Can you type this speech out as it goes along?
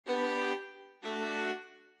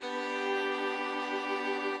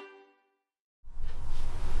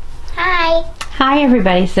Hi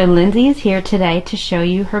everybody, so Lindsay is here today to show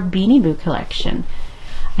you her Beanie Boo collection.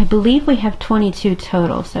 I believe we have 22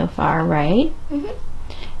 total so far, right?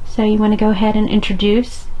 So you want to go ahead and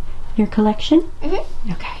introduce your collection?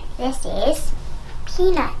 Okay. This is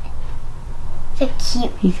Peanut. So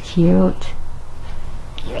cute. He's cute.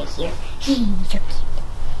 Right here. So cute.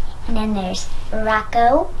 And then there's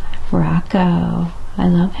Rocco. Rocco. I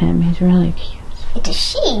love him. He's really cute. It's a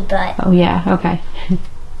she, but... Oh yeah, okay.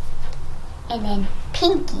 And then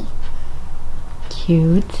Pinky.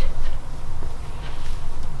 Cute.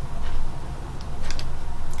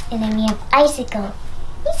 And then we have Icicle.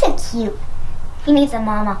 He's so cute. He needs a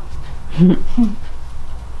mama.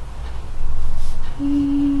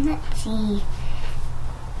 Let's see.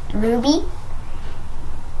 Ruby.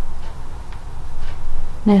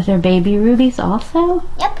 Now, is there baby rubies also?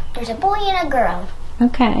 Yep, there's a boy and a girl.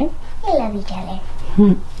 Okay. They love each other.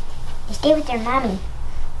 They stay with their mommy.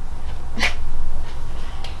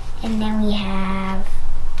 And then we have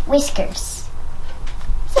Whiskers.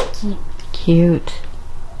 So cute. Cute.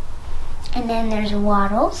 And then there's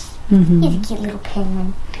Waddles. He's a cute little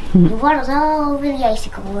penguin. He waddles all over the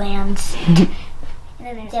icicle lands. And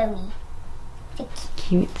then there's Zoe. So cute.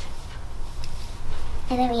 Cute.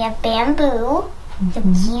 And then we have Bamboo. So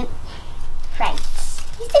cute. Frights.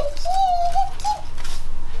 He's so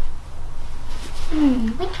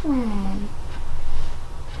cute. Which one?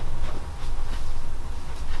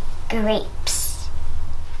 Grapes.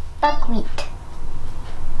 Buckwheat.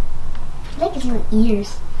 I like his little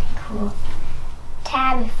ears. Cool.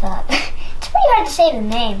 Tabitha. It's pretty hard to say the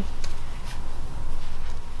name.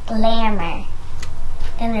 Glamour.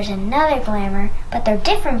 Then there's another Glamour, but they're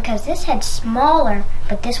different because this head's smaller,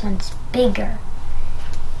 but this one's bigger.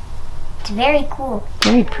 It's very cool.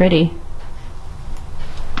 Very pretty.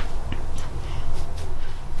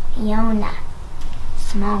 Fiona.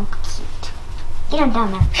 Small, cute. Get him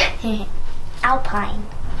down there. Alpine.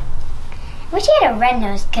 I wish he had a red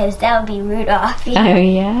nose because that would be Rudolph. Oh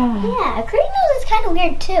yeah. Yeah, a green nose is kind of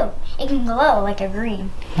weird too. It can glow like a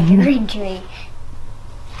green tree.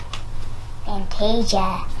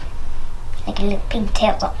 Fantasia. Like a little pink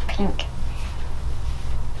tail, all pink.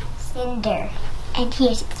 Cinder. And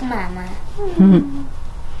here's its mama.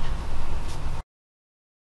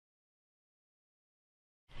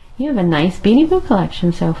 You have a nice Beanie Boo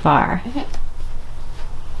collection so far.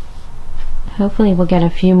 Hopefully we'll get a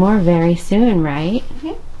few more very soon, right?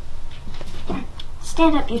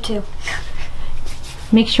 Stand up, you two.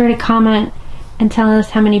 Make sure to comment and tell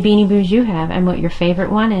us how many Beanie Boos you have and what your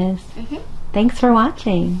favorite one is. Thanks for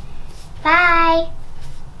watching. Bye.